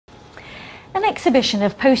An exhibition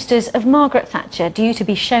of posters of Margaret Thatcher due to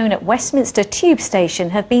be shown at Westminster Tube Station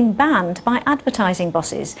have been banned by advertising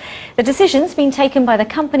bosses. The decision's been taken by the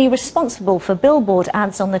company responsible for billboard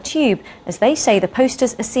ads on the tube, as they say the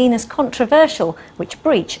posters are seen as controversial, which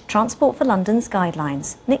breach Transport for London's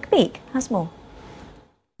guidelines. Nick Beak has more.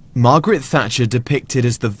 Margaret Thatcher depicted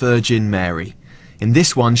as the Virgin Mary. In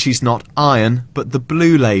this one she's not iron, but the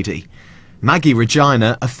Blue Lady. Maggie,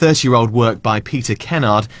 Regina, a 30-year-old work by Peter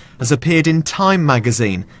Kennard, has appeared in Time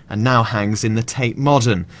magazine and now hangs in the Tate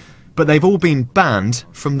Modern. But they've all been banned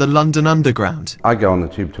from the London Underground. I go on the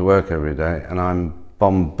tube to work every day and I'm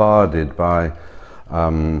bombarded by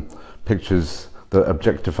pictures that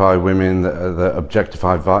objectify women, that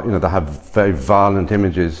objectify, that have very violent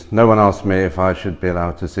images. No one asked me if I should be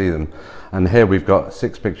allowed to see them. And here we've got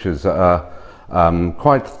 6 pictures that are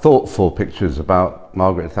quite thoughtful pictures about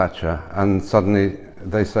Margaret Thatcher, and suddenly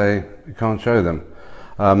they say you can't show them.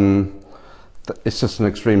 It's just an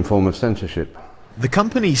extreme form of censorship. The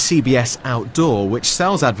company CBS Outdoor, which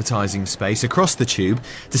sells advertising space across the tube,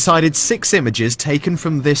 decided 6 images taken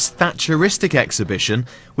from this Thatcheristic exhibition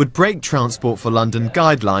would break Transport for London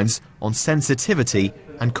guidelines on sensitivity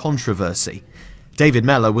and controversy. David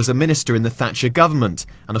Mellor was a minister in the Thatcher government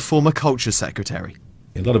and a former culture secretary.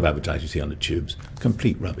 A lot of advertising you see on the tubes,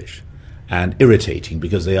 complete rubbish, and irritating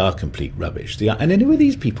because they are complete rubbish. And then who are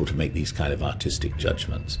these people to make these kind of artistic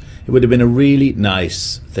judgments? It would have been a really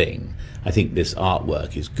nice thing. I think this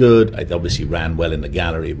artwork is good. It obviously ran well in the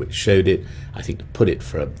gallery which showed it. I think to put it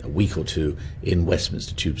for a week or two in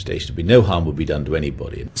Westminster Tube Station, no harm would be done to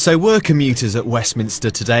anybody. So were commuters at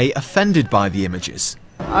Westminster today offended by the images?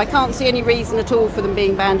 I can't see any reason at all for them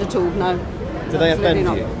being banned at all, no. Do they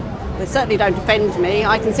offend you? They certainly don't offend me.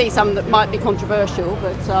 I can see some that might be controversial,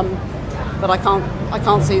 but I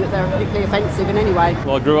can't see that they're particularly offensive in any way.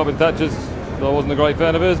 Well, I grew up in Thatcher's, so I wasn't a great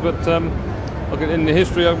fan of hers, but in the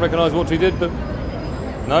history I recognise what she did, but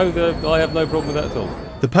no, I have no problem with that at all.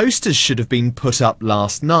 The posters should have been put up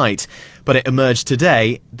last night, but it emerged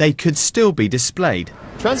today they could still be displayed.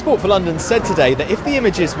 Transport for London said today that if the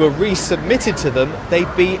images were resubmitted to them,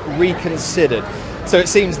 they'd be reconsidered. So it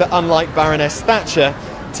seems that unlike Baroness Thatcher,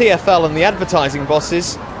 TfL and the advertising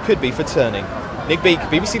bosses could be for turning. Nick Beak,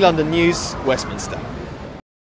 BBC London News, Westminster.